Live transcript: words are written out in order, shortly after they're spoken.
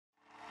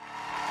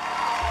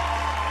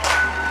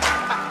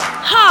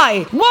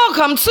Hi,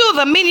 welcome to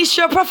the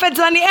ministry of Prophet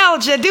Daniel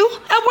Jedu,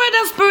 a word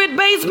and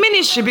spirit-based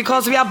ministry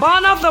because we are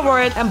born of the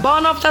word and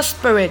born of the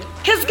spirit.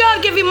 His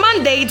God-given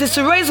mandate is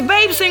to raise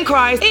babes in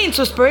Christ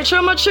into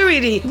spiritual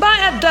maturity by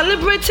a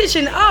deliberate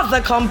teaching of the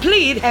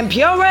complete and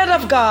pure word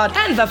of God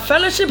and the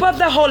fellowship of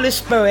the Holy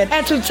Spirit,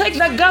 and to take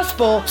the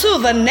gospel to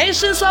the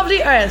nations of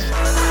the earth.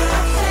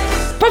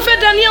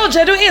 Prophet Daniel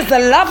Jedu is the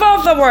lover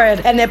of the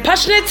word and a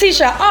passionate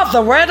teacher of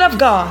the word of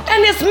God,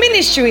 and his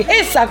ministry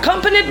is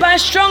accompanied by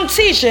strong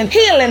teaching,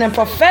 healing, and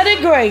prophetic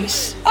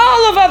grace.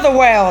 All over the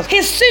world,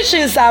 his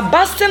teachings are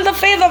boosting the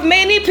faith of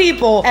many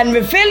people and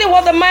revealing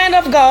what the mind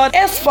of God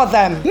is for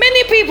them.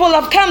 Many people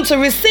have come to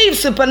receive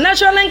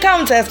supernatural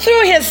encounters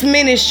through his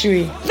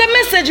ministry. The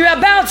message you're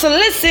about to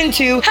listen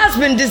to has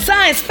been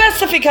designed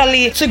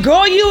specifically to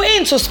grow you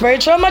into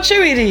spiritual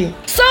maturity.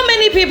 So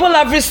many people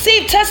have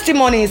received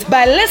testimonies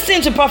by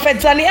listening to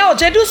Prophet Daniel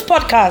Jedu's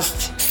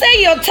podcast.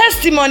 Say your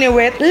testimony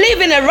with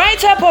leaving a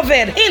write-up of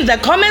it in the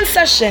comment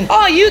section,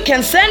 or you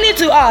can send it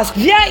to us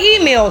via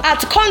email at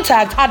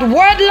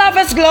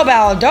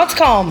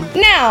contact@wordloversglobal.com.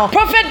 Now,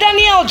 Prophet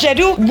Daniel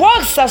Jedu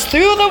walks us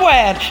through the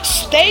word.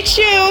 Stay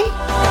tuned.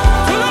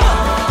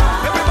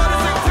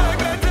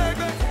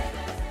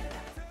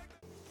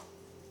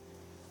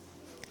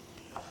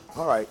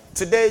 All right,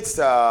 today's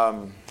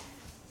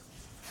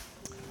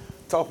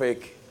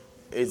topic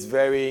is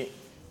very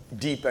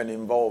deep and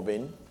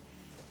involving,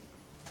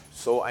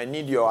 so I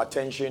need your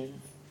attention.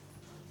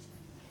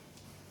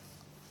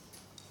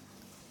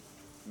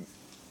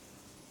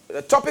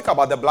 The topic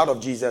about the blood of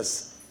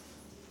Jesus,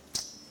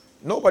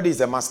 nobody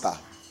is a master.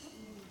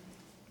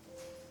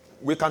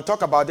 We can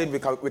talk about it, we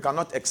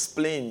cannot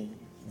explain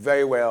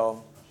very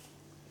well,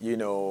 you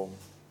know.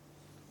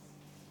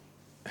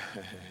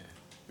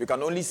 We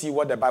can only see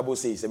what the Bible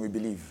says and we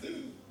believe.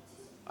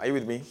 Are you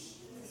with me?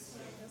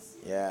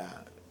 Yeah.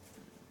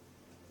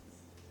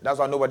 That's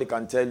why nobody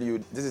can tell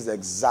you this is the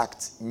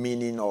exact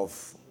meaning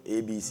of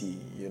ABC,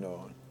 you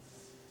know.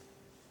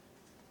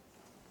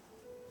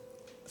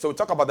 So we'll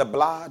talk about the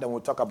blood and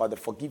we'll talk about the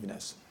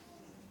forgiveness.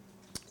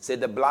 Say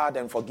the blood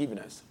and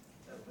forgiveness.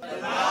 The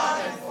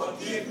blood and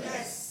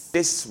forgiveness.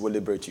 This will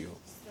liberate you.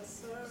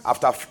 Yes,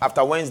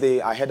 after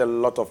Wednesday, I had a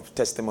lot of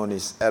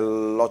testimonies,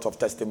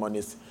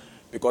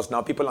 because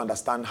now people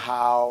understand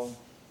how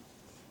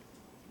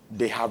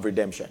they have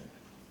redemption.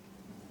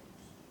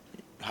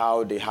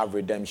 How they have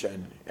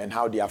redemption and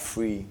how they are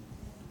free,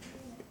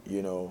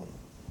 you know,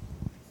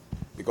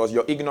 because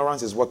your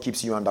ignorance is what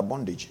keeps you under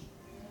bondage.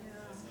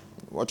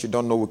 What you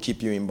don't know will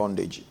keep you in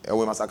bondage, and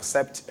we must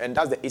accept, and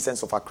that's the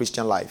essence of our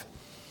Christian life.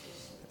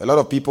 A lot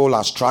of people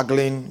are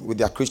struggling with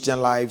their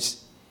Christian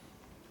lives,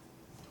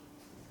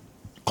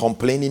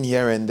 complaining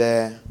here and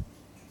there,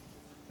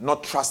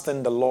 not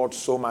trusting the Lord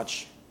so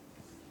much.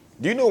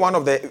 Do you know one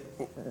of the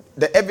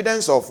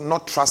evidence of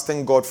not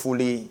trusting God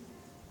fully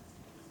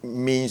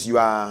means you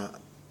are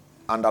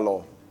under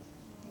law?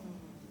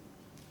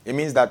 It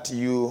means that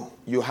you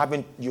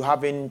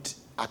haven't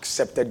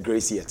accepted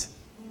grace yet.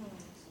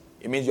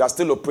 It means you are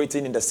still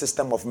operating in the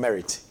system of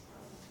merit.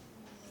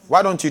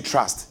 Why don't you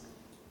trust?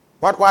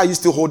 Why are you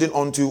still holding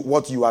on to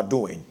what you are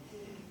doing?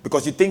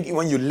 Because you think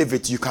when you live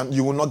it, you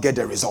will not get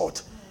the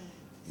result.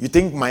 You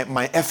think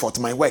my effort,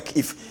 my work,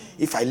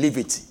 if I leave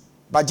it.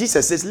 But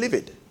Jesus says, leave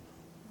it.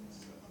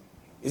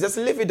 He says,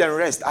 leave it and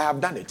rest. I have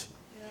done it.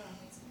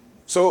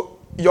 So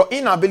your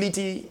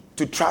inability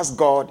to trust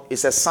God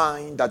is a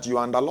sign that you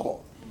are under law.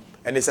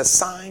 And it's a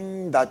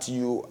sign that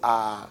you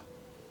are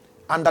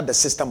under the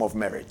system of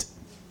merit.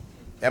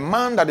 A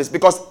man that is,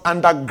 because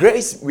under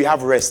grace we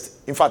have rest.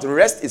 In fact,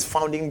 rest is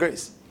found in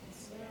grace.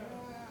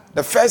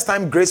 The first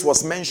time grace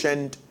was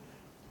mentioned,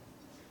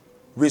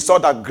 we saw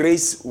that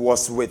grace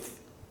was with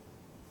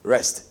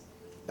rest.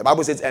 The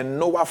Bible says, and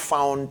Noah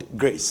found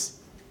grace.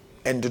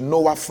 And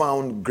Noah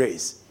found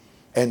grace.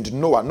 And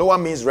Noah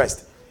means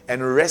rest.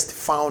 And rest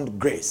found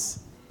grace.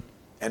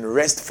 And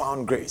rest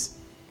found grace.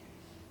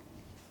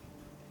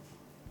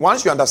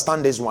 Once you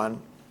understand this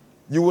one,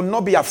 you will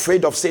not be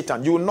afraid of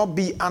Satan. You will not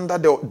be under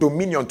the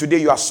dominion. Today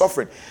you are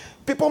suffering.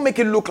 People make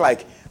it look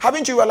like,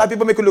 haven't you realized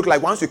people make it look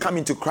like once you come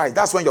into Christ,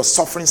 that's when your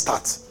suffering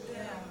starts.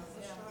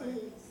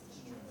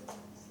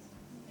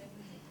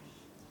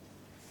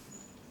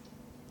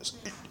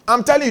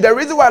 I'm telling you, the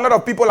reason why a lot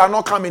of people are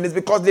not coming is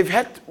because they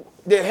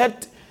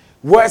heard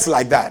words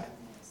like that.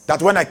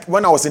 That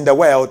when I was in the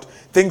world,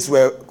 things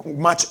were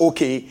much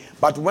okay.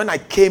 But when I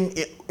came,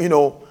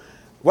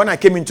 when I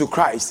came into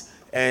Christ,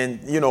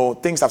 and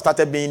things have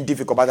started being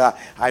difficult. But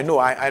I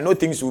know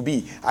things will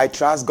be. I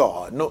trust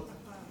God. No,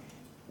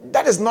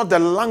 that is not the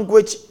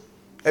language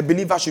a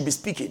believer should be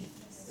speaking.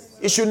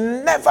 It should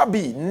never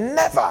be,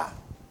 never.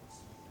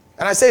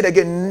 And I say it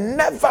again,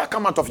 never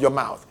come out of your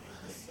mouth.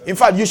 In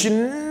fact, you should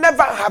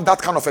never have that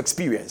kind of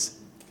experience.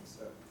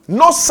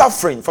 No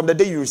suffering from the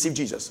day you receive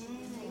Jesus.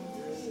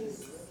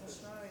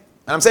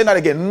 And I'm saying that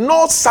again,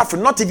 no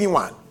suffering, not even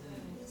one.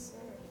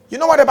 You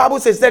know what the Bible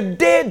says? The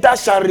day that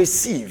shall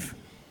receive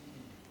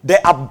the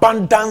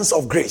abundance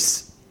of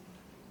grace.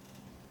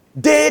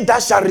 They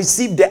that shall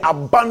receive the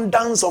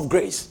abundance of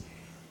grace.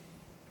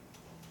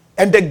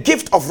 and the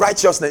gift of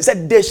righteousness. He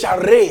said, they shall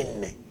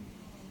reign.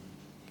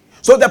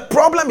 So the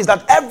problem is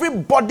that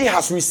everybody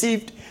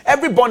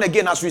every born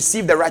again has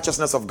received the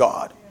righteousness of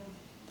God.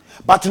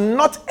 But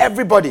not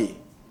everybody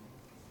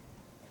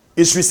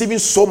is receiving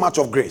so much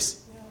of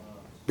grace.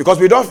 Because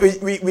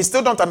we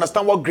still don't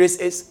understand what grace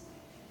is.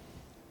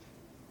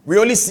 We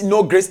only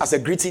know grace as a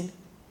greeting.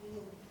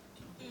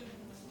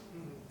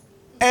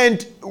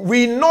 And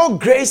we know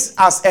grace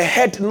as a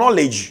head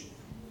knowledge.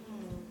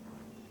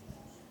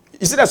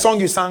 You see the song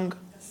you sang?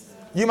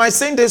 You might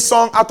sing this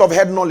song out of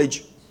head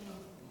knowledge,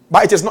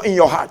 but it is not in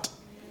your heart.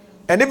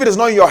 And if it is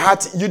not in your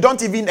heart, you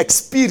don't even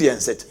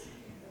experience it.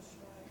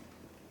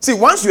 See,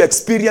 once you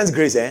experience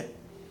grace,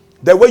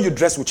 the way you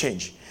dress will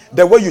change.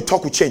 The way you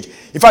talk will change.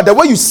 In fact, the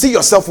way you see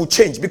yourself will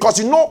change. Because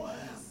you know,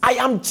 I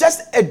am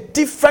just a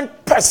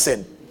different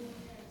person.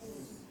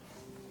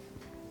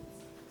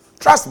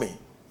 Trust me.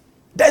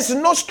 There's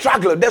no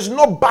struggle. There's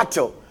no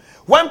battle.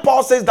 When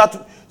Paul says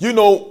that,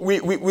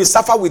 we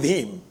suffer with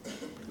him,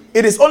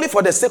 it is only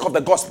for the sake of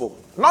the gospel,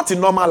 not in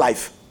normal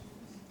life.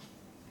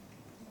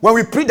 When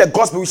we preach the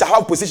gospel, we shall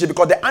have position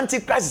because the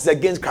Antichrist is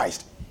against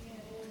Christ.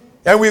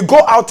 And we go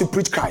out to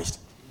preach Christ.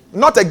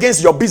 Not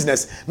against your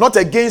business. Not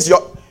against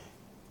your...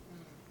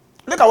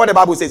 Look at what the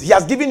Bible says. He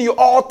has given you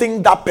all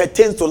things that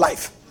pertain to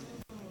life.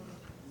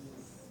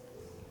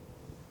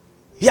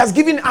 He has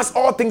given us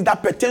all things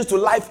that pertain to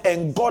life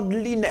and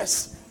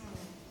godliness.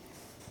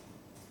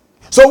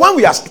 So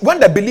when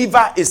the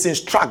believer is in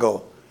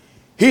struggle,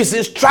 he is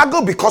in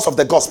struggle because of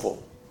the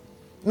gospel.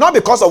 Not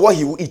because of what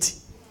he will eat.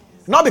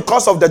 Not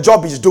because of the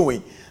job he's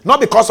doing. Not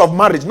because of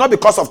marriage. Not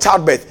because of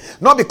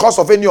childbirth. Not because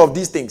of any of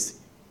these things.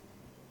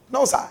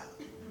 No, sir.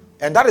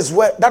 And that is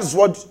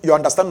what your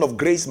understanding of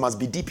grace must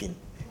be deep in.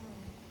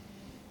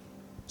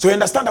 So you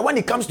understand that when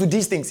it comes to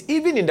these things,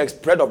 even in the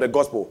spread of the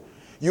gospel,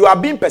 you are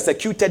being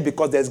persecuted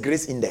because there's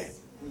grace in there.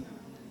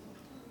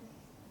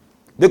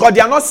 Because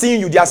they are not seeing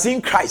you, they are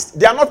seeing Christ.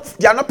 They are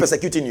not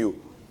persecuting you.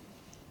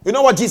 You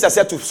know what Jesus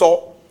said to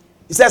Saul?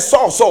 He said,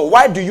 Saul,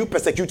 why do you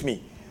persecute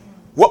me?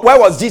 Where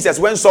was Jesus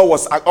when Saul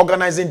was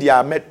organizing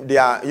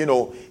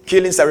their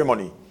killing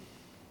ceremony?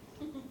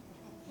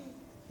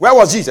 Where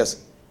was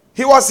Jesus?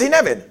 He was in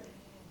heaven.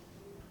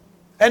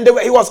 And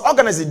he was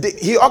organizing.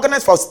 He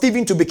organized for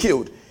Stephen to be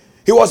killed.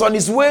 He was on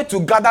his way to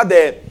gather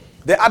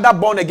the other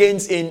born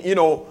agains in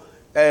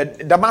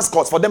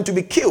Damascus for them to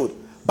be killed.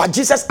 But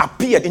Jesus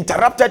appeared,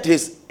 interrupted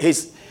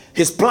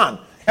his plan.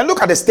 And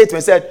look at the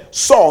statement. He said,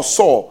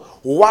 Saul,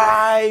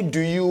 why do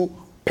you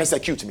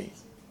persecute me?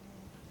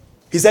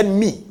 He said,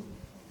 me.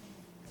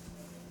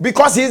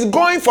 Because he's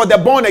going for the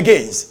born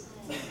agains.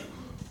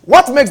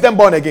 What makes them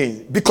born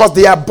again? Because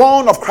they are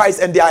born of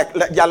Christ and they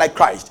are like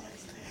Christ.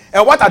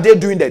 And what are they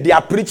doing there? They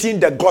are preaching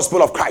the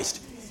gospel of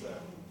Christ.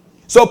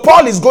 So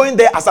Paul is going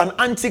there as an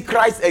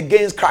antichrist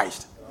against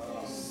Christ.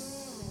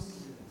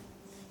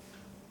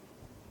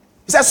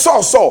 He says,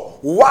 Saul,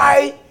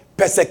 why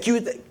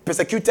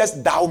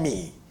persecutest thou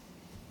me?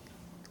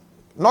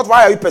 Not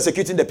why are you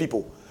persecuting the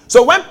people?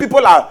 So when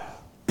people are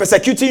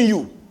persecuting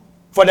you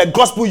for the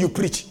gospel you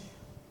preach,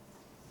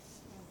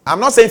 I'm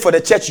not saying for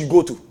the church you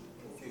go to.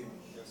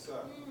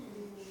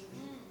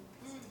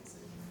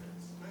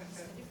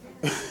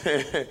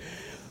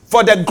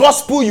 For the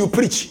gospel you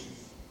preach.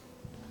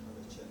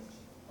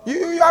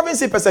 You haven't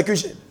seen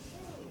persecution.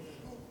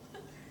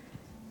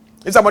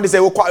 If somebody say,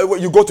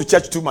 you go to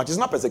church too much, it's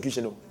not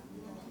persecution. No.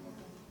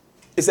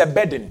 It's a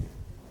burden.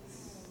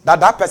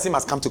 That person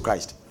must come to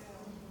Christ.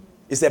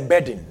 It's a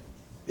burden.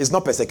 It's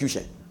not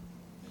persecution.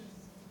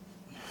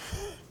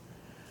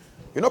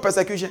 You know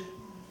persecution?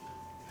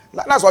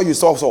 That's why you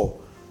saw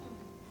Saul.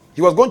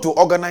 He was going to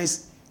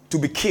organize to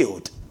be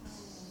killed.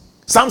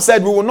 Some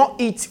said, we will not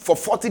eat for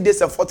 40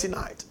 days and 40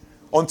 nights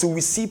until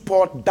we see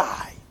Paul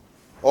die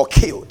or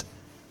killed.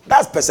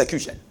 That's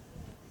persecution.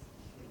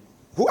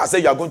 Who has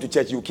said you are going to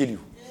church, he will kill you?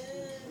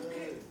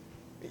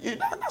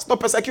 That's not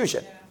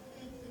persecution.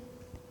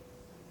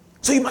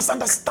 So you must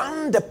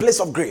understand the place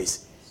of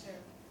grace.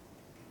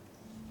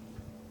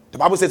 The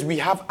Bible says we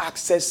have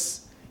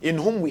access, in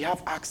whom we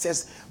have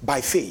access by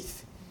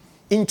faith,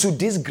 into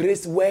this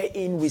grace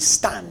wherein we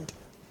stand.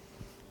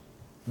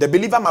 The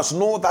believer must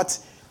know that,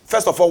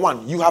 first of all,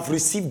 one, you have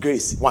received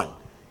grace. One,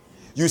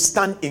 you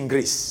stand in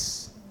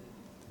grace.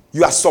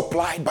 You are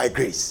supplied by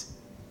grace.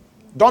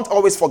 Don't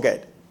always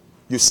forget,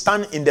 you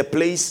stand in the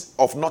place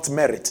of not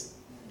merit.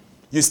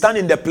 You stand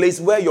in the place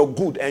where your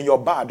good and your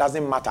bad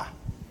doesn't matter.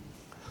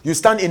 You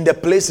stand in the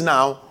place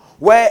now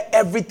where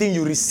everything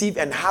you receive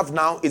and have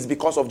now is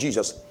because of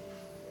Jesus.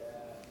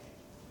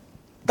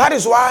 That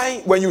is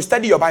why when you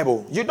study your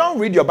Bible, you don't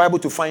read your Bible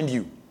to find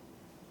you.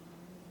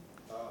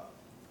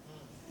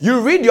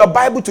 You read your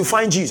Bible to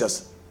find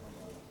Jesus.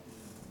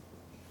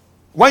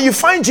 When you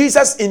find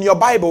Jesus in your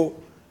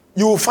Bible,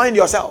 you will find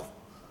yourself.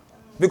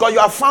 Because you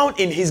are found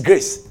in his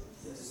grace.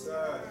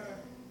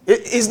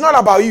 It's not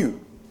about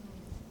you.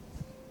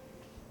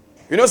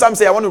 You know, some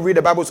say, I want to read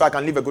the Bible so I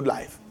can live a good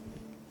life.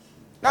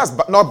 That's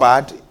not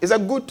bad. It's a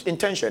good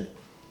intention.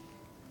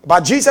 But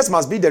Jesus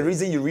must be the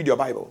reason you read your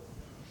Bible.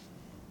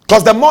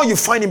 Because the more you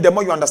find him, the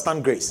more you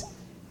understand grace.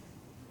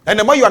 And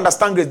the more you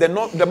understand grace,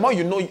 the more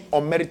you know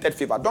unmerited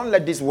favor. Don't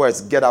let these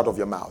words get out of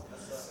your mouth.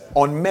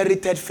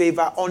 Unmerited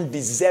favor,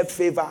 undeserved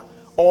favor,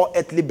 all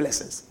earthly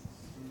blessings.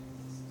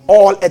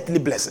 All earthly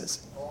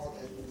blessings.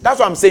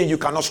 That's why I'm saying you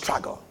cannot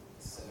struggle.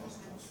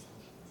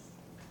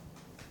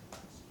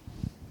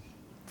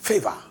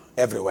 Favor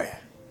everywhere.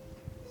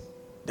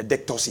 The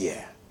Dector's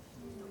year.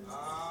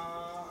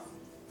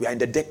 We are in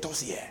the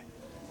Dector's year.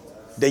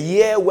 The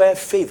year where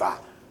favor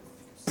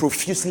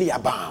profusely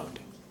abound.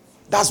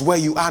 That's where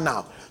you are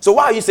now. So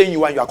why are you saying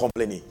you are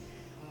complaining?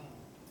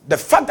 The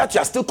fact that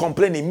you are still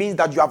complaining means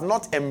that you have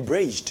not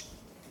embraced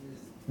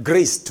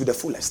grace to the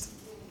fullest.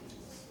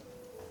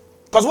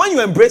 Because when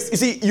you embrace, you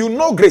see, you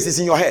know grace is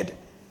in your head,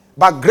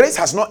 but grace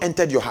has not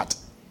entered your heart.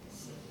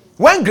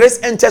 When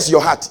grace enters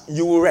your heart,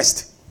 you will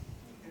rest.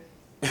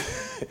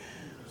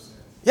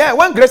 Yeah,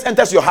 when grace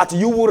enters your heart,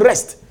 you will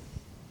rest.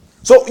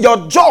 So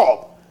your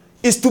job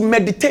is to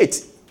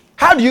meditate.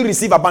 How do you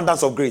receive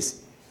abundance of grace?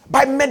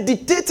 By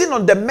meditating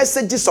on the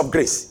messages of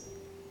grace.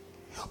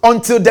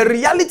 Until the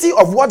reality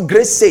of what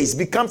grace says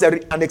becomes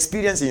an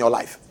experience in your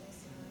life.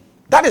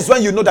 That is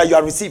when you know that you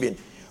are receiving.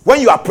 When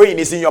you are praying,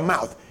 it's in your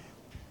mouth.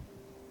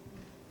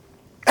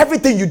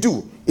 Everything you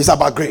do is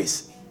about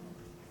grace.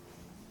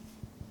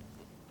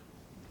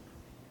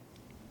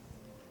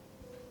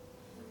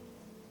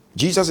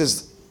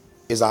 Jesus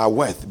is our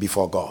worth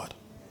before God.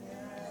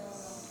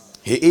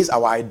 He is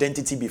our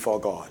identity before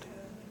God.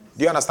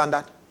 Do you understand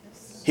that?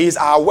 He is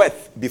our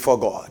worth before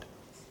God.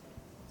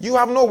 You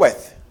have no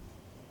worth.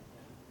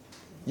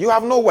 You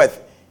have no worth.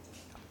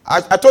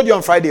 I told you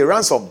on Friday,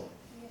 ransom.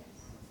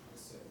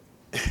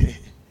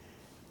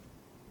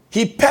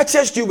 He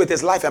purchased you with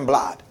his life and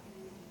blood.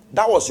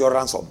 That was your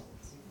ransom.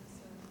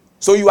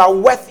 So you are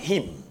worth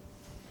him.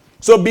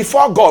 So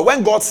before God,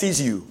 when God sees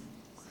you,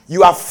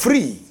 you are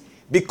free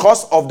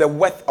because of the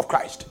worth of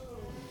Christ.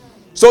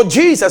 So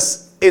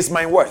Jesus is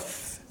my worth.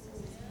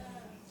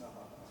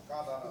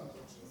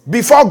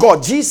 Before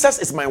God, Jesus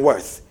is my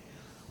worth.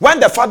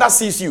 When the Father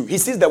sees you, he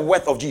sees the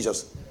worth of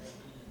Jesus.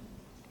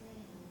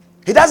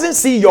 He doesn't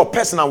see your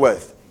personal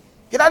worth.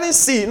 He doesn't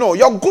see, no,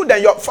 you're good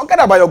and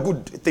forget about your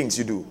good things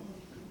you do.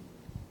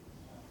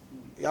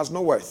 He has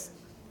no worth.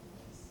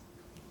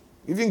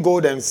 Even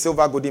gold and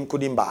silver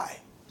couldn't buy.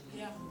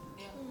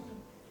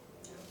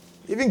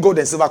 Even gold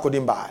and silver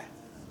couldn't buy.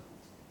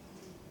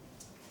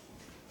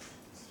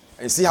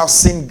 And see how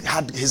sin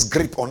had his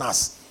grip on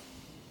us.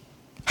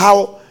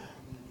 How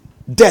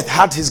death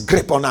had his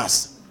grip on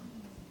us.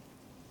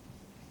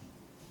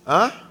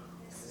 Huh?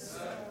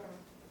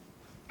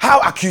 How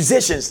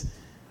accusations,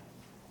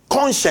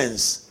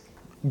 conscience,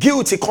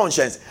 guilty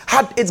conscience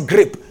had its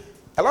grip.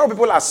 A lot of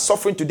people are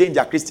suffering today in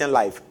their Christian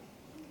life.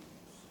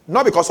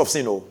 Not because of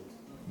sin, no.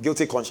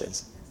 Guilty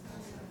conscience.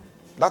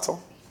 That's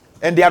all.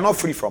 And they are not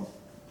free from.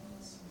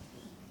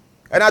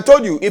 And I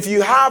told you, if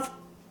you have,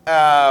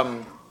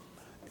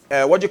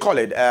 what do you call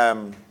it? A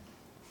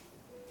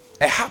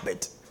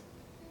habit.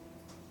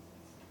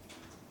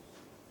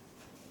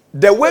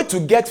 The way to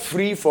get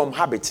free from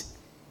habit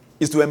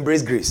is to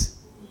embrace grace.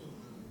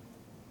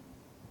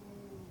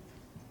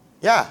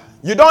 Yeah.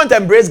 You don't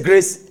embrace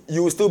grace,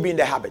 you will still be in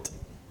the habit.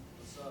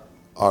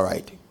 All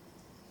right.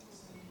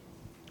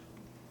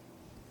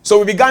 So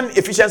we began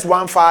Ephesians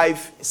 1,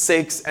 5,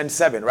 6, and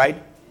 7,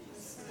 right?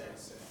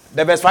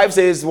 The verse 5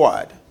 says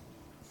what?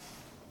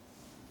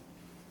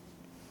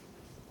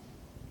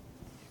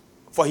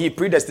 For he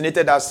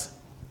predestinated us,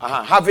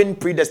 having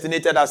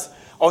predestinated us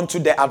unto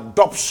the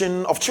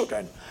adoption of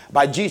children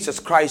by Jesus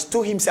Christ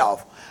to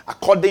himself,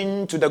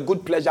 according to the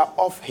good pleasure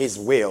of his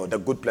will. The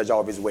good pleasure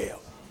of his will.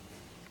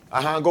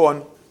 Go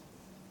on.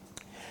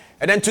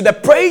 And then to the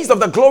praise of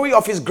the glory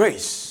of his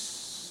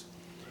grace,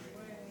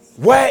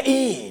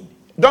 wherein,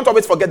 don't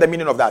always forget the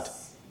meaning of that.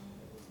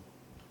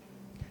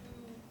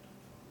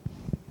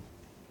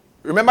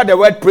 Remember, the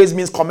word praise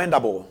means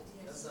commendable.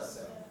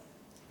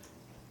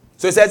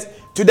 So it says,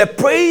 to the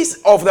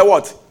praise of the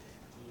what?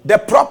 The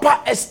proper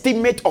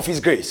estimate of his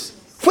grace,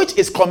 which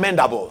is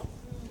commendable.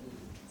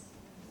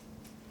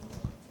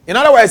 In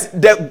other words,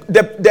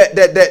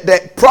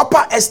 the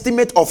proper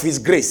estimate of his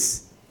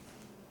grace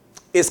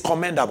is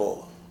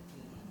commendable.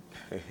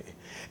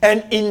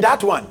 And in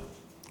that one,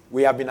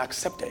 we have been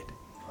accepted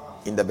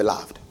in the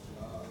beloved.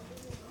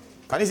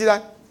 Can you see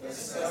that?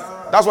 Yes,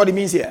 sir. That's what it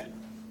means here.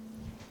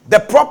 The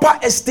proper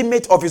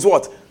estimate of his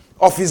what?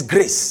 Of his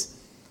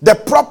grace. The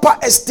proper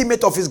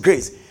estimate of his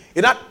grace.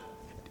 In that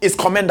is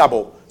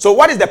commendable. So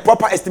what is the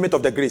proper estimate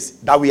of the grace?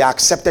 That we are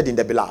accepted in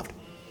the beloved.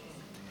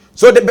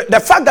 So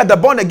the fact that the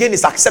born again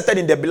is accepted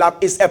in the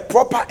beloved is a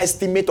proper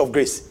estimate of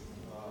grace.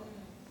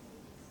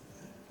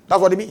 That's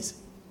what it means.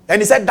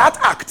 And he said that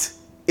act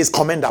is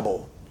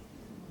commendable.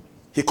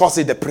 He calls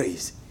it the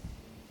praise.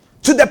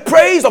 To the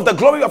praise of the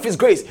glory of his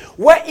grace,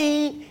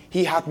 wherein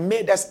he hath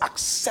made us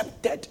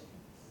accepted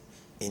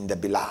in the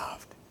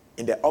beloved,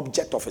 in the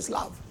object of his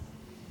love.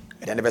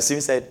 And then the verse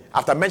 7 said,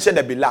 after mentioning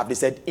the beloved, he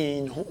said,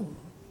 in whom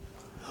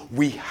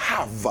we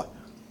have.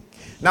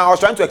 Now I was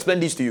trying to explain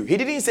this to you. He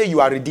didn't say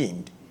you are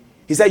redeemed.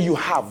 He said you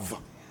have.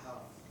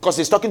 Because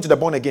he's talking to the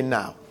born again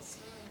now.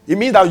 It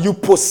means that you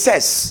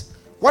possess.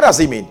 What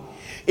does it mean?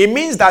 It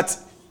means that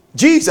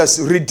Jesus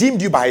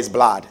redeemed you by his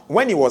blood.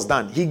 When he was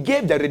done, he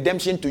gave the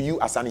redemption to you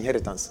as an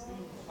inheritance.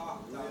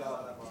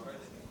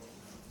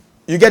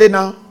 You get it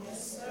now?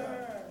 Yes,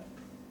 sir.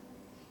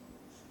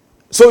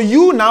 So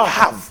you now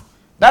have.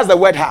 That's the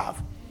word have.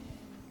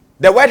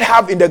 The word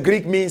have in the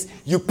Greek means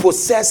you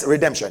possess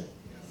redemption.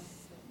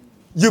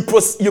 You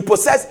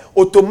possess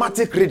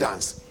automatic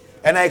riddance.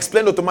 And I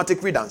explained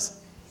automatic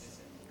riddance.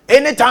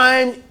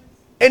 Anytime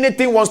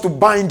anything wants to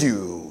bind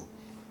you,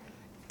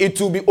 it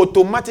will be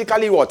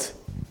automatically what?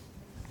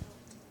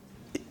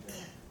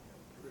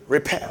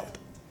 Repelled.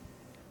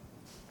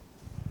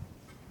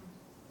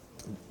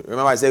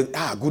 Remember I said,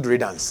 good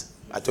riddance.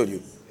 I told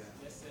you.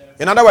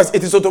 In other words,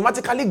 it is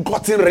automatically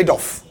gotten rid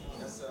of.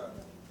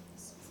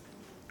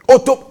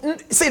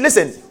 See,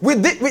 listen,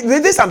 with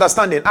this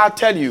understanding, I'll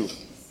tell you,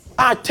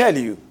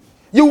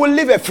 you will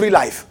live a free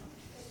life.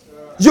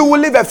 You will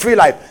live a free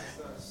life.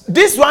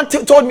 This one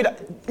told me that,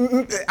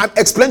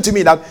 explained to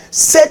me that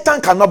Satan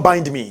cannot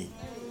bind me.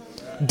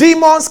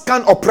 Demons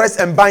can oppress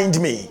and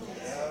bind me.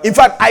 In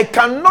fact, I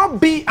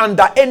cannot be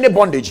under any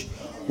bondage.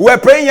 We were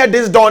praying here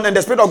this dawn, and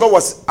the Spirit of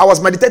God I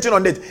was meditating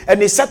on it, and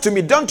he said to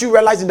me, don't you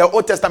realize in the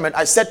Old Testament,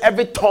 I said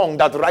every tongue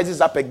that rises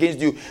up against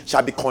you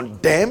shall be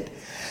condemned?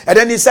 And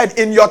then he said,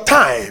 in your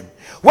time,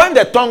 when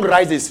the tongue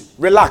rises,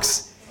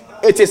 relax.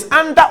 It is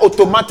under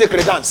automatic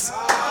riddance.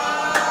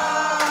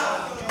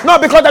 No,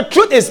 because the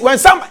truth is, when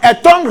a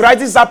tongue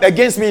rises up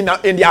against me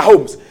in their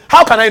homes,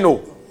 how can I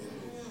know?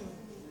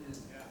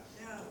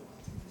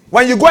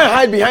 When you go and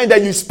hide behind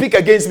them, you speak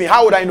against me,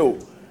 how would I know?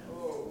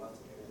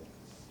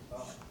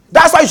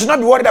 That's why you should not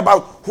be worried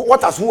about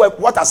what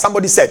has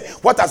somebody said.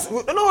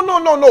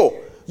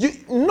 No. You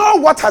know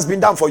what has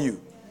been done for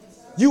you.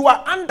 You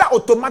are under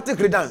automatic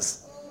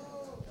riddance.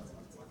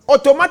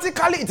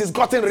 Automatically, it is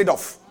gotten rid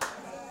of.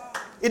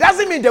 It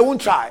doesn't mean they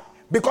won't try,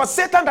 because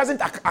Satan doesn't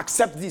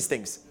accept these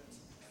things.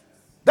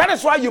 That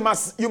is why you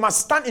must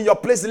stand in your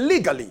place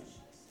legally.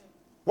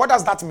 What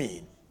does that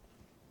mean?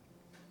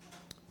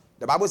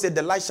 The Bible said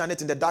the light shined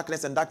in the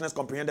darkness, and darkness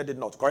comprehended it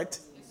not. Correct?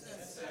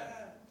 Yes,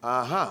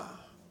 sir.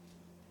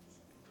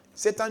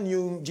 Satan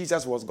knew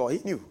Jesus was God. He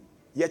knew.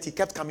 Yet he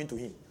kept coming to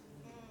him.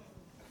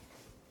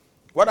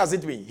 What does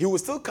it mean? He will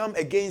still come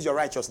against your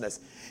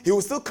righteousness. He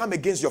will still come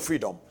against your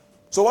freedom.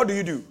 So what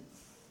do?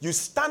 You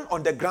stand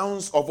on the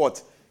grounds of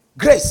what?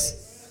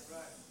 Grace.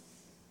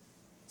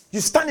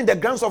 You stand in the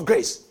grounds of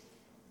grace.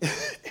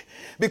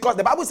 Because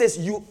the Bible says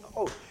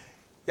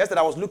yesterday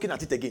I was looking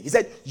at it again. He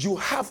said, you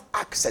have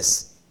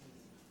access.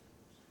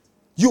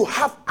 You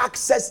have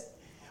access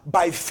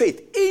by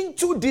faith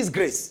into this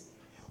grace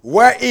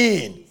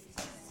wherein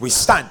we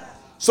stand.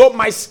 So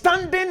my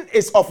standing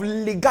is of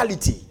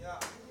legality.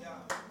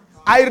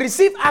 I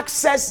receive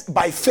access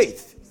by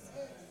faith.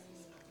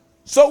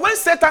 So when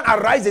Satan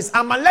arises,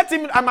 I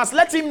must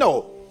let him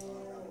know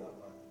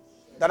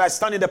that I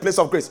stand in the place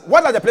of grace.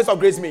 What does the place of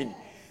grace mean?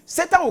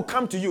 Satan will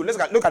come to you. Let's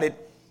look at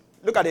it.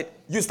 Look at it.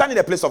 You stand in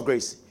the place of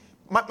grace.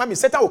 Mommy,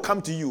 Satan will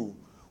come to you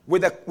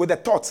with the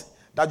thought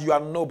that you are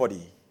nobody.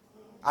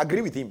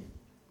 Agree with him.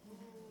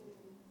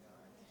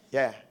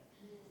 Yeah.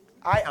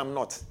 I am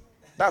not.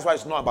 That's why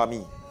it's not about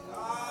me.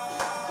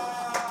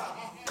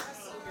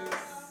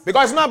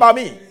 Because it's not about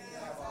me.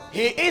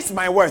 He is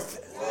my worth.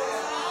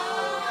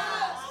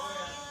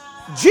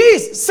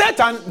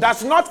 Satan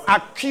does not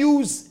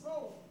accuse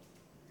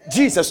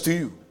Jesus to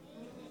you.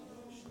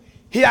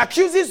 He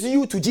accuses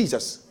you to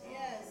Jesus.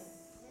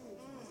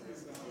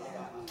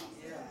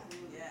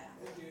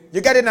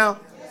 You get it now?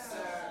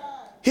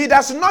 He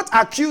does not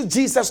accuse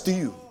Jesus to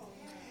you.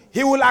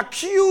 He will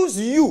accuse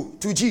you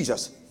to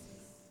Jesus.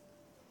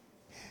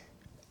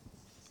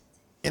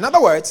 In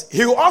other words,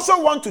 he will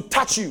also want to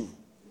touch you,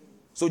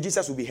 so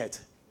Jesus will be hurt.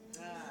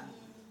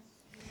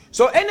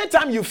 So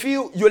anytime you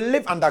feel you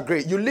live under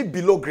grace, you live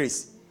below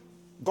grace,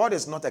 God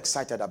is not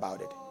excited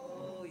about it.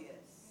 Oh, yes.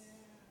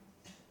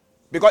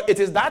 Because it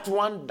is that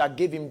one that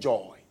gave him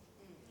joy.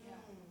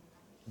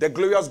 The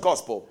glorious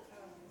gospel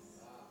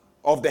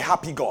of the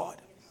happy God.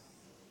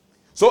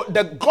 So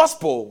the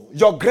gospel,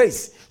 your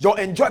grace, your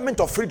enjoyment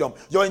of freedom,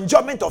 your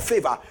enjoyment of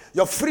favor,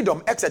 your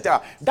freedom,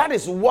 etc., that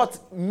is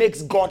what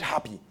makes God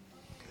happy.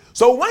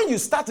 So when you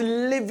start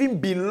living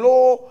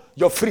below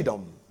your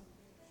freedom,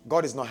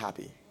 God is not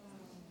happy.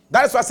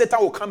 That is why Satan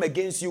will come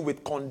against you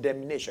with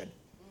condemnation.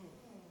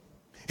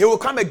 He will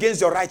come against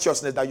your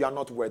righteousness that you are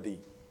not worthy.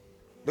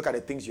 Look at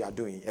the things you are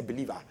doing. A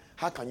believer,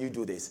 how can you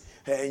do this?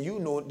 And you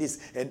know this.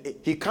 And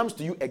he comes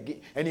to you again.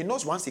 And he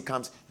knows once he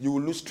comes, you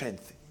will lose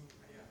strength.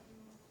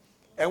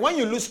 And when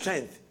you lose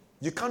strength,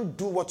 you can't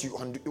do what you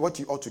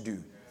ought to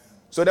do.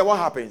 So then what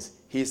happens?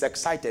 He is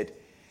excited.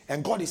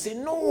 And God is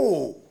saying,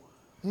 no,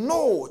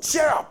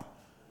 cheer up.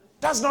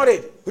 That's not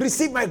it.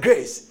 Receive my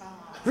grace.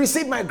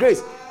 Receive my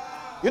grace.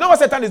 You know what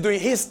Satan is doing?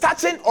 He's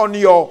touching on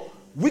your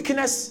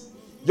weakness,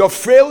 your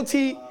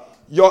frailty,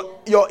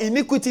 your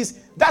iniquities.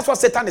 That's what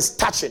Satan is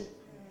touching.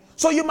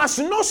 So you must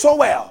know so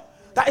well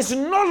that it's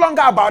no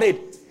longer about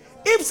it.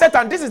 If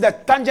Satan, this is the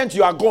tangent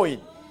you are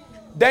going,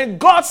 then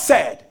God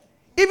said,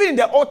 even in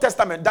the Old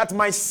Testament, that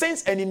my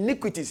sins and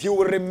iniquities he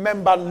will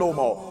remember no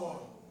more.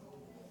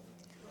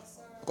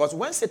 Because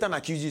when Satan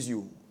accuses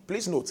you,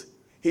 please note,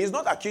 he is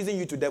not accusing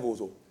you to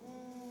devils.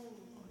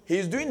 He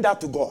is doing that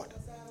to God.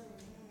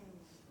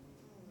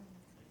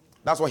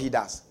 That's what he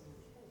does.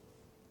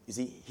 You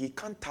see, he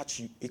can't touch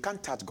you. He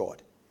can't touch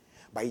God.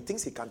 But he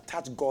thinks he can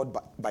touch God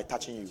by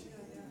touching you.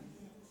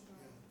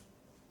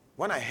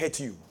 When I hurt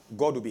you,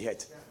 God will be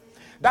hurt.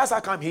 That's how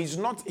come he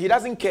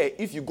doesn't care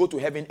if you go to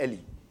heaven early.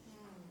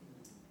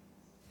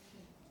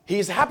 He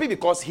is happy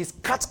because he's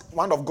cut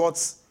one of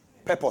God's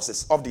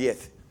purposes of the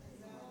earth.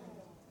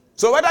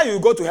 So whether you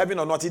go to heaven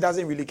or not, he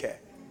doesn't really care.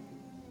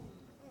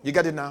 You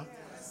get it now?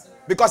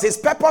 Because his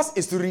purpose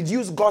is to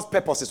reduce God's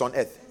purposes on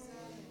earth.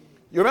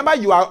 You remember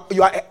you are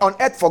on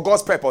earth for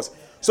God's purpose.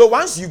 So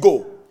once you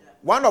go,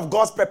 one of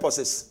God's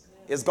purposes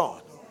is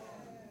gone.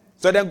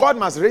 So then God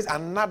must raise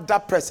another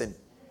person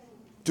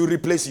to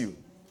replace you.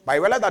 But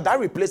you realize that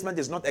replacement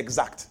is not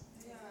exact.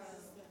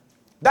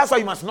 That's why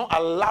you must not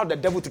allow the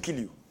devil to kill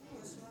you.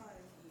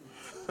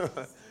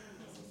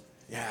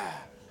 Yeah.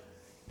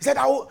 He said,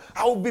 I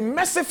will be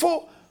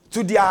merciful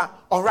to their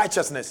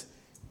unrighteousness.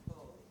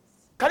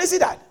 Can you see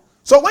that?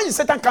 So when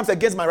Satan comes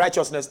against my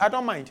righteousness, I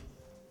don't mind.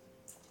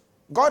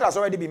 God has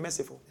already been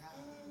merciful.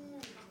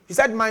 He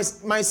said, my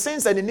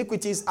sins and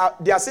iniquities,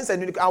 their sins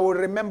and iniquities, I will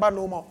remember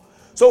no more.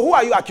 So who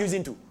are you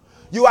accusing to?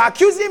 You are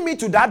accusing me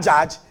to that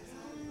judge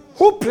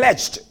who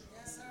pledged.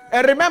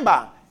 And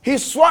remember, he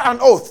swore an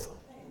oath.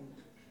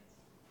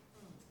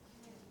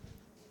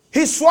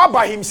 He swore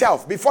by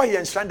himself before he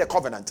enshrined the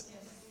covenant.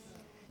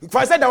 For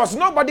I said there was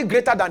nobody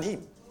greater than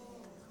him.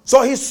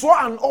 So he swore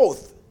an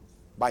oath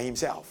by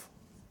himself.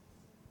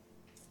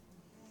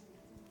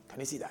 Can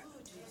you see that?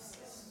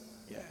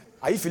 Yeah.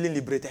 Are you feeling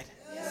liberated?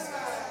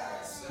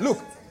 Yes. Look,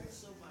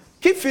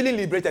 keep feeling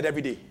liberated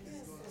every day.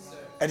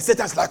 And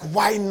Satan's like,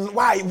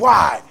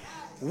 why?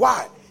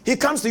 He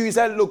comes to you and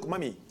says, look,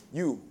 mommy,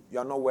 you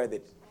are not worth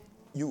it.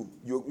 You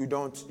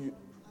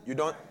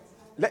don't.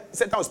 Let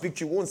Satan will speak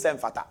to you, won't send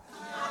fata.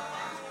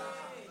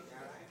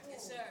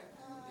 Yes, sir.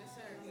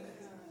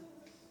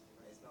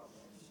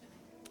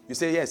 You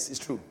say, yes, it's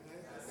true.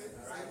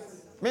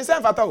 Me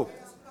send fata.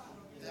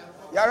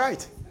 You're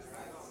right.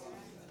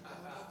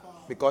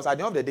 Because at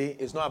the end of the day,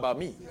 it's not about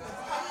me.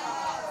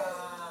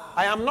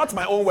 I am not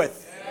my own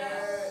worth.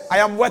 I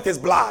am worth his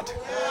blood.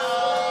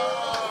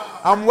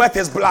 I'm worth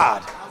his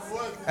blood.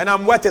 And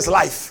I'm worth his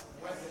life.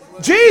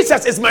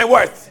 Jesus is my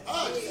worth.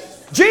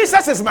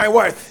 Jesus is my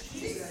worth.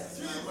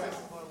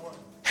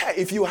 Hey,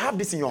 if you have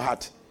this in your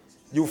heart,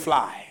 you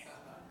fly.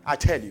 I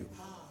tell you.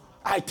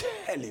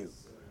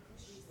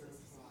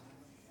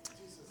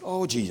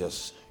 Oh,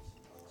 Jesus.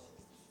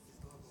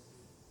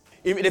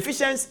 In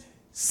Ephesians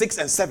 6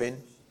 and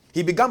 7,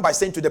 he began by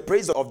saying, to the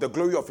praise of the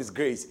glory of his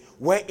grace,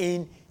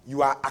 wherein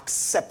you are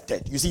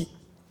accepted. You see,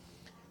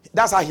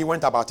 that's how he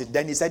went about it.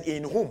 Then he said,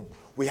 in whom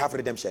we have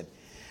redemption.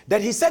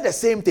 Then he said the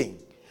same thing.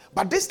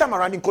 But this time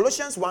around in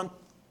Colossians 1,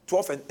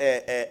 12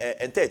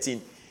 and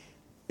 13,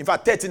 in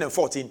fact 13 and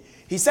 14,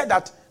 he said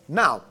that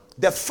now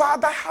the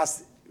Father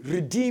has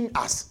redeemed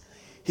us.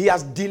 He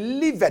has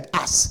delivered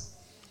us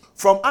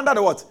from under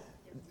the what?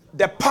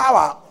 The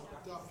power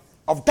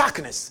of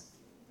darkness.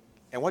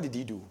 And what did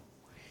he do?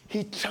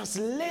 He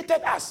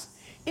translated us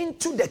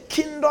into the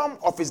kingdom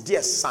of his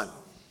dear Son.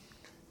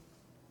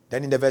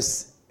 Then in the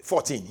verse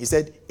 14, he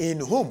said, in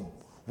whom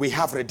we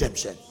have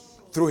redemption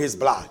through his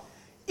blood,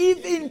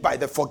 even by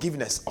the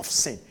forgiveness of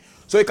sin.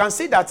 So you can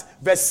see that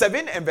verse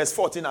 7 and verse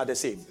 14 are the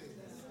same.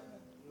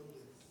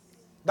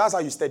 That's how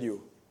you study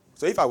you.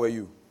 So if I were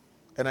you,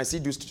 and I see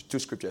these two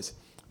scriptures,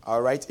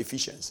 I'll write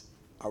Ephesians,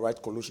 I'll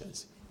write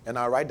Colossians, and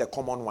I'll write the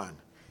common one,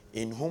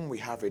 in whom we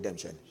have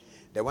redemption.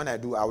 Then when I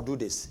do, I'll do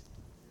this.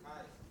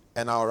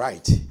 And I'll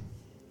write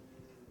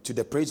to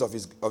the praise of to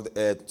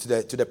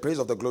the praise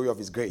of the glory of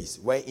his grace,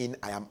 wherein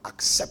I am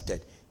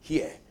accepted.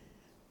 Here,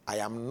 I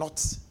am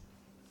not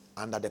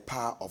under the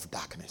power of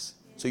darkness.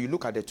 So you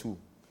look at the two.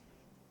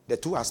 The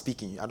two are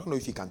speaking. I don't know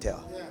if you can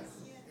tell.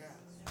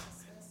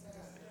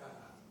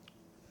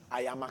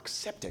 I am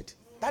accepted.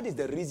 That is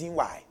the reason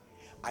why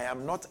I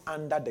am not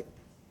under the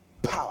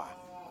power.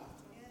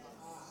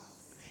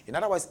 In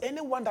other words,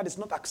 anyone that is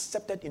not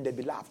accepted in the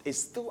beloved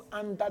is still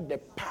under the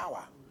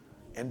power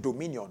and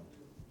dominion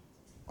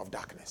of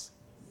darkness.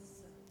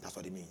 That's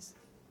what it means.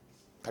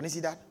 Can you see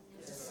that?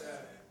 Yes,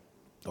 sir.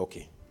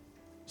 Okay.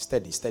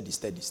 Steady. Yes,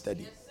 sir. Yes,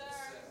 sir.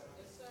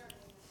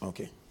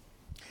 Okay.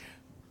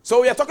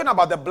 So we are talking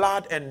about the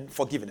blood and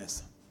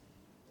forgiveness.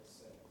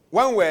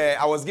 When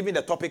I was giving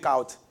the topic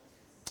out,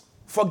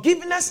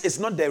 forgiveness is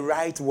not the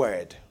right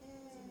word.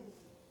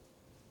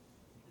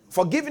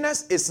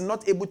 Forgiveness is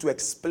not able to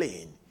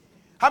explain.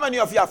 How many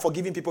of you have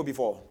forgiven people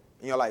before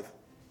in your life?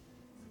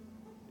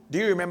 Do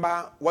you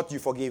remember what you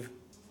forgive?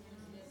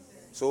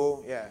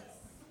 So, yeah.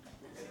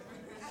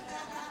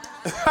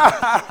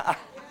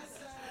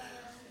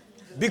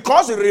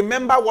 Because you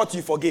remember what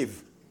you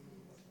forgive.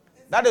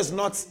 That is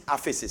not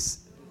aphesis.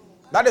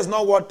 That is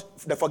not what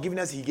the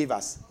forgiveness he gave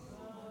us.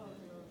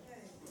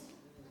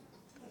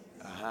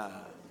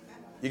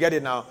 You get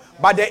it now?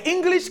 But the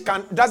English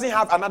doesn't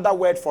have another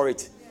word for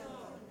it.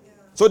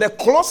 So the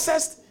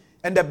closest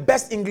and the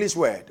best English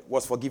word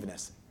was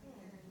forgiveness.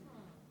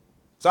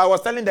 So I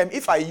was telling them,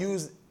 if I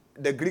use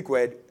the Greek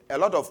word, a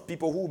lot of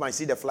people who might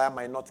see the flyer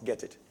might not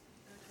get it.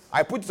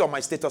 I put it on my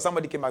status.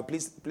 Somebody came back,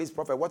 please,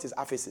 prophet, what is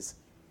aphesis?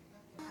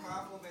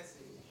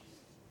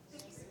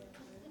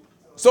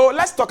 So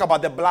let's talk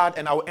about the blood,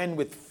 and I'll end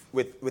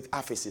with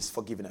aphesis,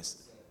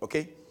 forgiveness.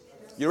 Okay?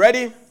 You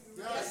ready?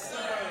 Yes, sir.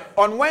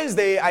 On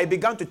Wednesday, I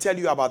began to tell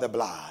you about the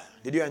blood.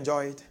 Did you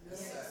enjoy it?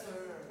 Yes,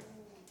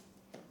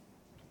 sir.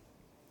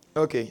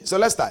 Okay, so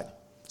let's start.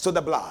 So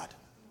the blood.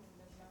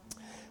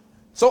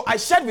 So I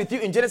shared with you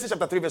in Genesis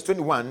chapter 3 verse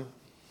 21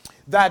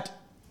 that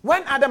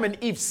when Adam and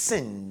Eve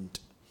sinned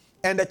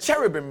and the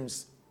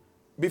cherubims,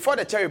 before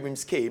the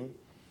cherubims came,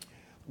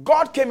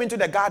 God came into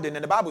the garden,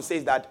 and the Bible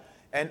says that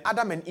and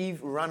Adam and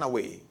Eve ran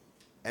away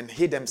and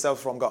hid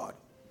themselves from God.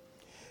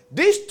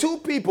 These two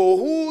people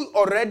who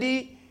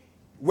already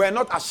were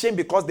not ashamed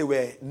because they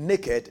were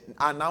naked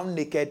are now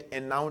naked,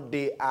 and now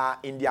they are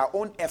in their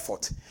own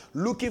effort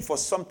looking for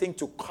something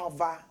to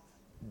cover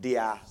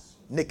their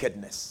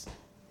nakedness.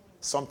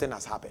 Something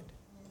has happened.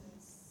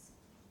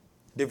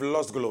 They've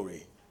lost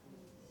glory.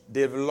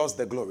 They've lost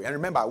the glory. And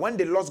remember, when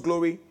they lost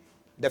glory,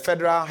 the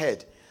federal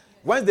head,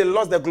 once they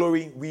lost the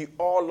glory, we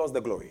all lost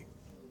the glory.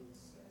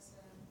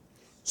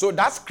 So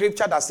that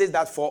scripture that says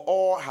that for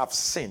all have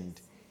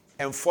sinned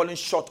and fallen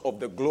short of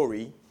the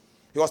glory,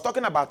 he was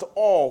talking about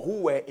all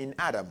who were in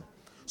Adam.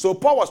 So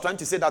Paul was trying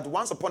to say that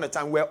once upon a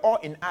time we're all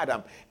in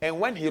Adam, and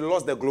when he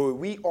lost the glory,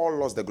 we all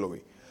lost the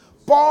glory.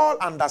 Paul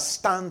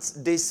understands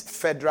this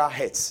federal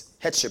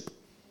headship,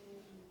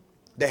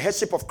 the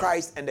headship of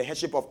Christ and the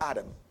headship of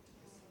Adam.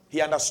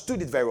 He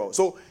understood it very well.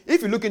 So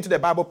if you look into the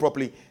Bible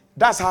properly,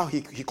 that's how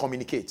he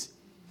communicates.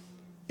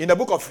 In the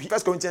book of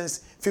 1 Corinthians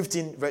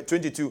 15, verse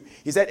 22,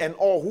 he said, and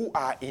all who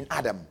are in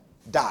Adam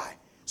die.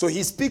 So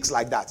he speaks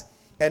like that.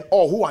 And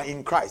all who are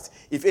in Christ,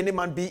 if any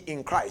man be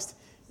in Christ,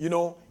 he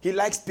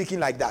likes speaking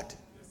like that,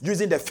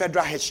 using the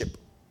federal headship.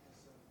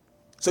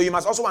 So you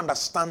must also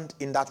understand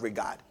in that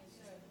regard.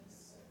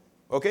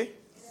 Okay?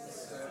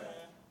 Yes, sir.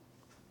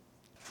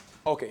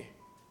 Okay.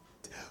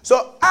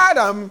 So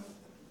Adam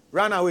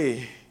ran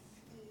away.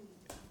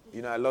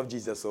 I love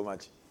Jesus so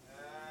much.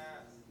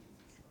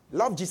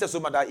 Love Jesus so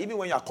much that even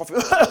when you are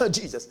coughing,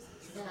 Jesus.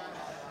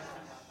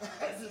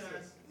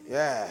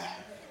 Yeah.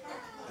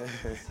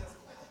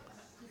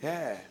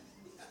 Yeah.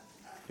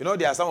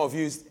 There are some of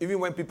you, even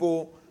when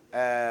people,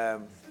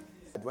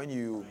 when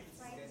you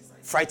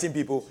frighten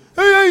people,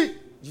 hey,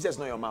 Jesus is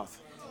not your mouth.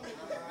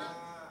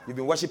 You've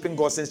been worshiping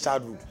God since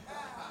childhood.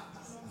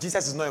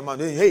 Jesus is not your mouth.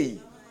 Hey.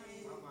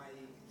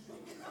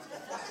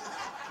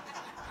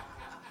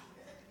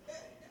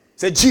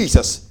 Say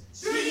Jesus.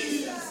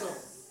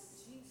 Jesus.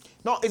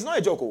 No, it's not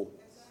a joke.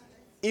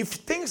 If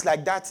things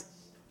like that,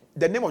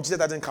 the name of Jesus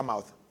doesn't come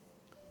out,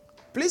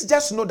 please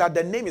just know that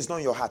the name is not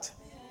in your heart.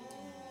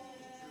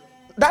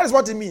 That is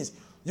what it means.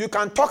 You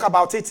can talk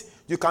about it,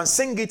 you can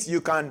sing it, you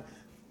can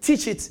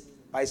teach it,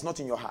 but it's not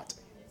in your heart.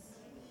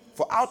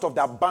 For out of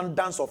the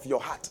abundance of your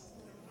heart,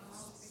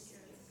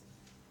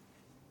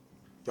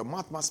 your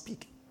mouth must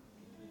speak.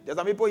 There's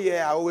some people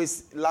here, I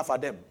always laugh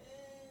at them.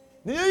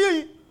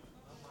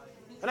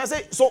 And I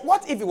say, so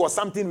what if it was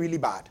something really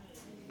bad?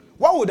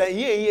 What would a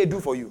yeah do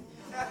for you?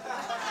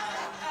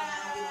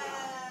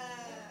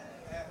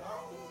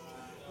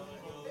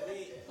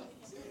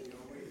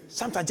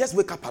 Sometimes just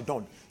wake up at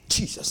dawn.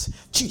 Jesus,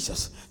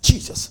 Jesus,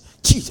 Jesus,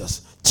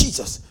 Jesus,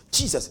 Jesus,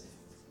 Jesus.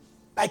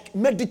 Like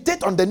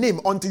meditate on the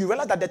name until you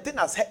realize that the thing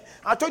has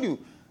I told you,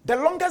 the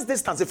longest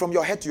distance is from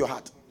your head to your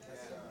heart.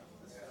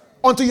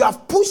 Until you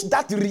have pushed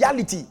that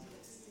reality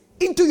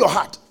into your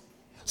heart.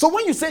 So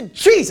when you say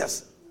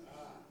Jesus,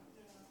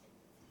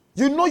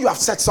 you know you have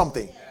said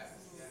something.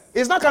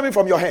 It's not coming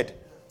from your head.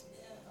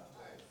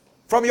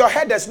 From your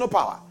head, there's no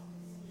power.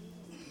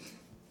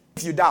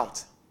 If you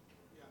doubt,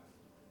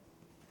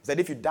 that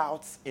if you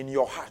doubt in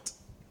your heart,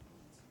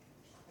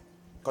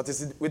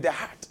 because it's with the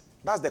heart,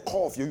 that's the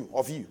core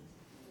of you.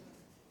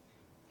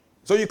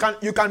 So you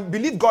can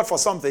believe God for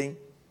something,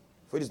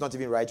 for it is not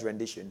even right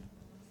rendition.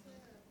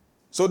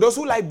 So those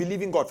who like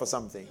believing God for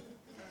something,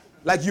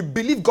 like you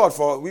believe God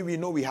for, we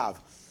know we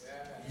have.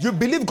 You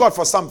believe God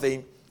for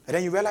something, and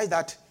then you realize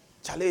that,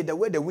 Charlie, the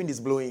way the wind is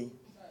blowing,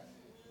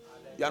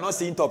 you are not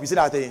seeing top. You see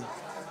that thing?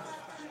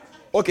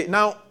 Okay,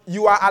 now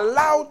you are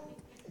allowed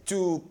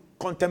to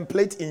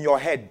contemplate in your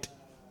head.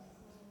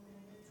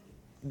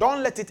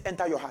 Don't let it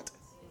enter your heart.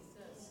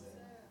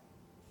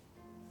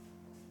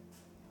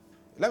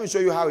 Let me show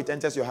you how it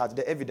enters your heart.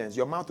 The evidence.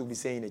 Your mouth will be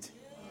saying it.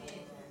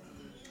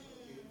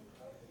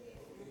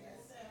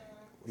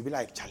 You'll be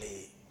like,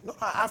 Charlie, no,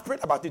 I've prayed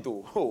about it.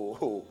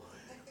 Oh.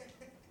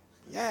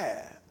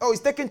 Yeah. Oh,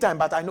 it's taking time,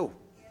 but I know.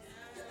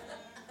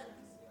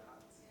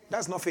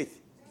 That's not faith.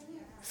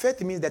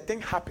 Faith means the thing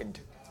happened.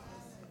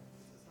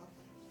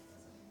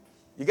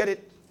 You get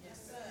it?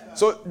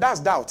 So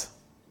that's doubt.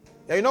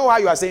 And you know why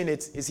you are saying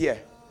it? It's here.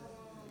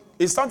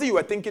 It's something you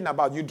were thinking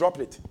about. You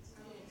dropped it.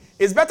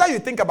 It's better you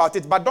think about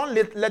it, but don't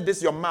let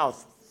this your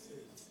mouth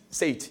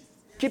say it.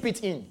 Keep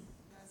it in.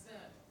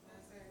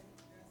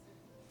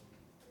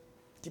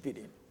 Keep it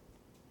in.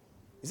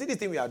 You see this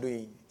thing we are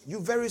doing? You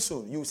very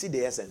soon, you will see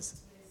the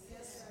essence.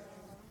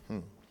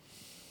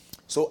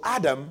 So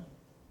Adam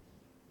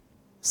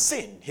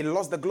sinned. He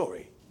lost the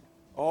glory.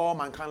 All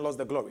mankind lost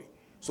the glory.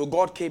 So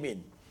God came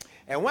in.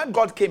 And when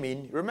God came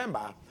in,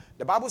 remember,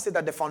 the Bible said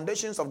that the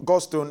foundations of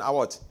God's throne are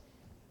what?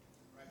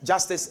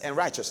 Justice and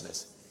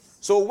righteousness.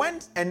 So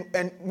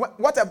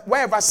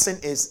wherever sin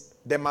is,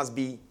 there must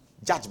be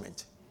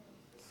judgment.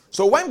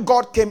 So when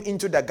God came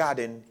into the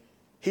garden,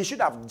 he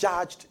should have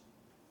judged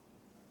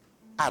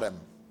Adam.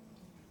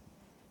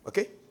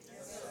 Okay?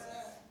 Yes,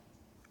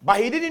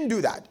 but he didn't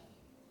do that.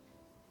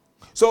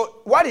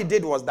 So what he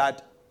did was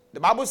that the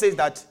Bible says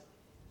that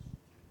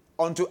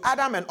unto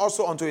Adam and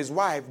also unto his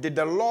wife did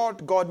the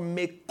Lord God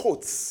make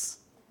coats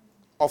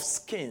of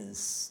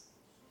skins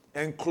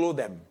and clothe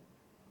them.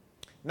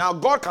 Now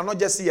God cannot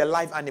just see a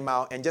live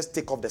animal and just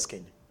take off the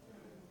skin.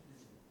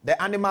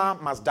 The animal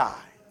must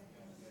die.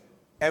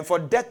 And for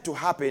death to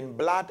happen,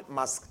 blood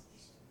must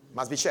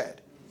be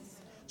shed.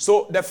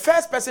 So the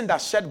first person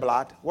that shed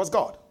blood was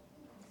God.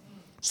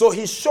 So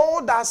he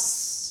showed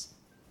us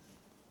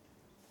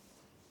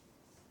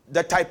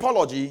the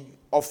typology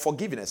of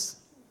forgiveness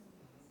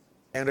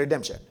and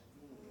redemption.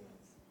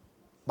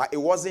 But it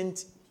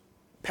wasn't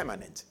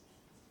permanent.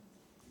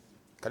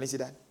 Can you see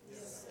that?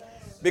 Yes.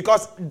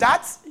 Because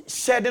that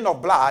shedding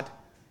of blood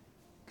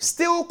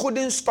still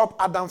couldn't stop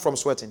Adam from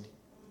sweating.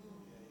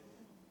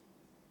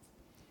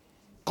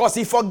 Because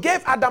he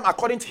forgave Adam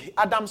according to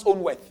Adam's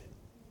own worth.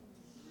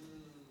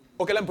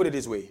 Okay, let me put it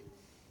this way.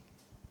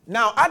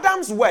 Now,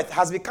 Adam's worth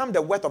has become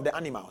the worth of the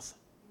animals.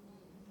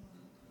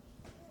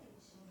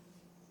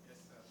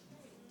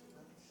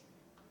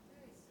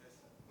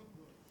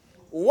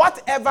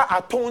 Whatever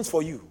atones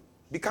for you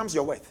becomes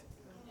your worth.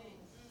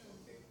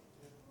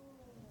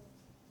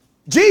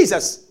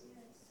 Jesus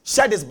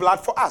shed his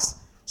blood for us.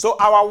 So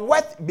our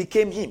worth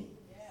became him.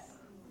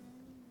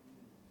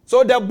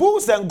 So the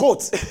bulls and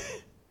goats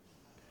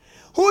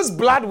whose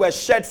blood was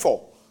shed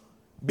for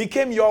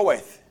became your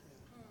worth.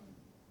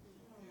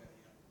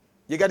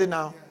 You get it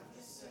now?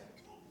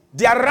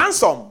 Their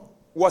ransom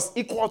was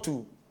equal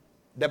to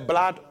the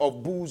blood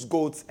of bulls,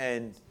 goats,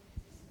 and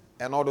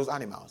all those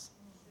animals.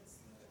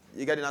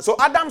 You get it now? So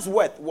Adam's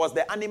worth was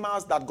the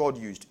animals that God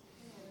used.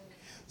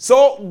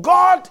 So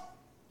God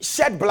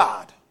shed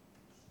blood.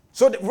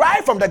 So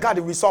right from the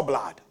garden we saw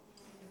blood.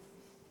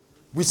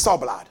 We saw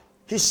blood.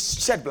 He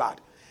shed blood.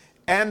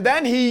 And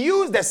then he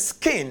used the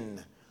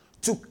skin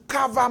to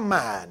cover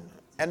man.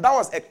 And that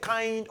was a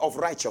kind of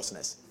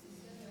righteousness.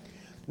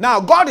 Now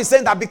God is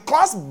saying that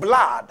because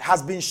blood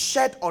has been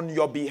shed on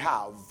your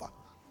behalf,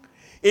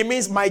 it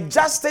means my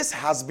justice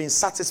has been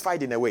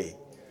satisfied in a way.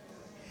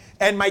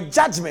 And my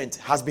judgment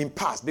has been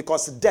passed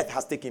because death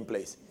has taken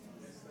place.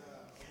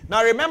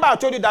 Now remember I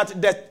told you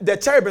that the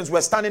cherubims were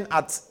standing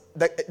at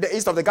the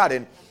east of the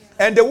garden.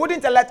 And they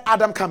wouldn't let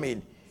Adam come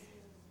in.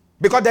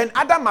 Because then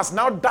Adam must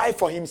now die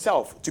for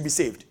himself to be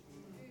saved.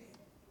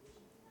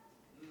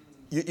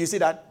 You see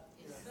that?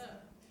 Yes,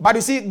 but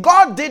you see,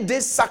 God did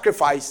this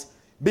sacrifice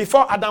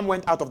before Adam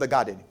went out of the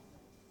garden.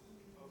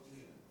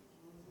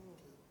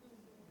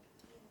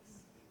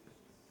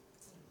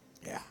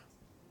 Yeah.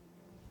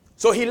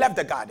 So he left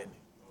the garden.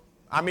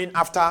 I mean,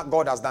 after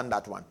God has done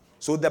that one.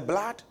 So the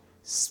blood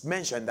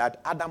mentioned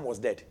that Adam was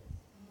dead.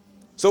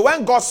 So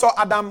when God saw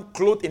Adam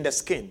clothed in the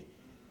skin,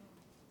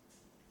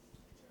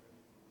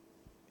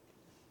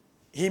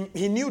 he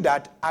knew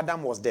that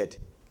Adam was dead.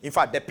 In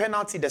fact, the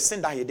penalty, the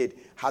sin that he did,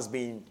 has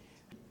been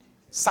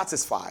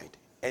satisfied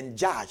and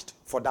judged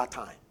for that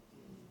time.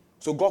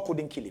 So God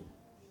couldn't kill him.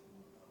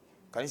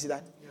 Can you see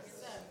that? Yes,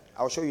 sir.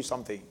 I'll show you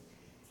something.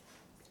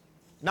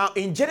 Now,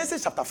 in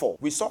Genesis chapter 4,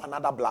 we saw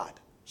another blood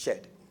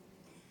shed.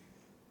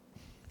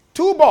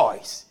 2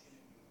 boys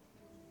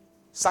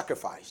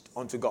sacrificed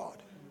unto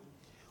God.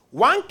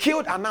 One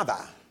killed another,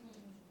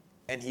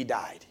 and he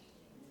died.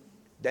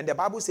 Then the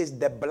Bible says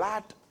the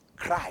blood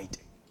cried.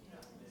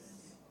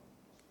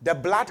 The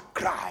blood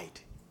cried.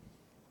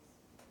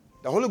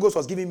 The Holy Ghost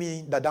was giving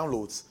me the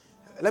downloads.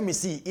 Let me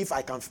see if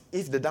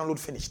the download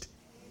finished.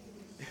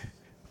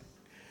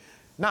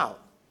 Now,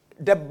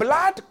 the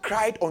blood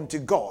cried unto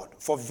God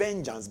for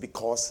vengeance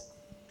because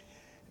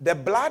the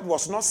blood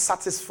was not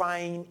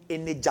satisfying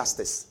any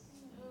justice.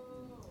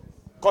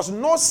 Because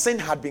no sin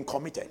had been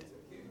committed.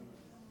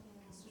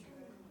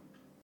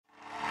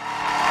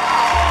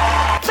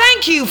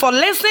 Thank you for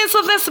listening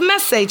to this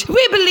message.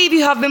 We believe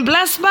you have been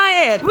blessed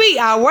by it. We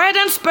are Word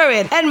and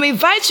Spirit, and we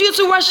invite you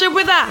to worship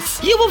with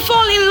us. You will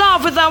fall in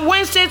love with our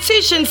Wednesday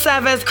teaching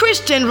service,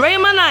 Christian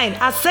Rhema 9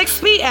 at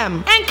 6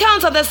 p.m.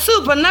 Encounter the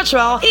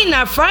supernatural in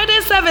our Friday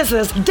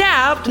services,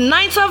 Dabbed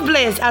Night of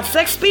Bliss at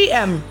 6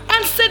 p.m. And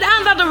can sit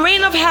under the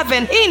rain of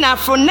heaven in our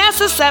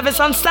Phronesis service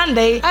on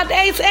Sunday at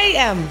 8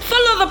 a.m.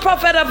 Follow the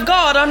Prophet of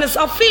God on his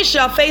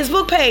official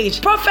Facebook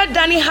page, Prophet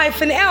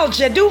Danny-L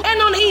Jedu,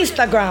 and on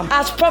Instagram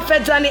as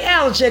Prophet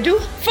Danny-L Jedu.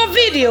 For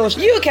videos,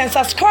 you can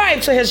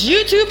subscribe to his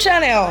YouTube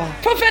channel.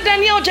 Prophet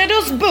Daniel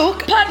Jedu's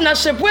book,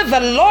 Partnership with the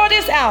Lord,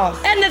 is out,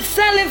 and it's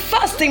selling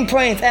fasting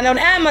print and on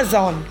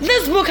Amazon.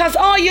 This book has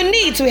all you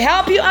need to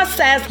help you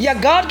access your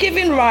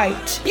God-given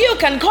right. You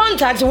can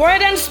contact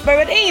Word and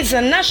Spirit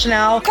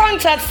International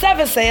Contact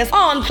Services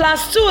on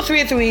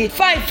 +233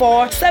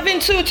 54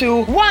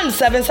 722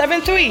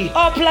 1773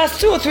 or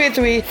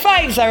 +233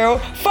 50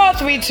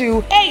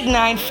 432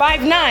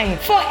 8959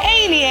 for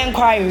any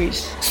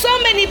inquiries. So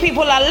many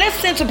people are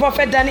listening to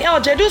Prophet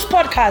Danny-L Jedu's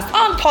podcast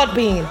on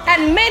Podbean,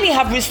 and many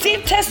have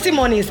received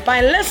testimonies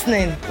by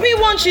listening. We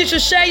want you to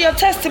share your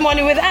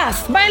testimony with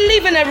us by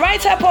leaving a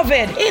write-up of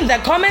it in the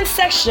comment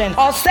section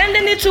or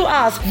sending it to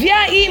us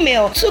via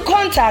email to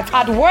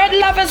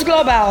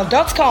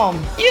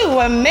contact@wordloversglobal.com. You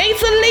were made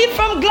to lead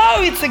from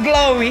glory to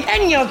glory,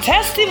 and your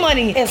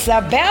testimony is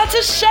about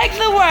to shake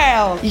the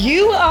world.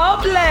 You are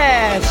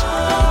blessed.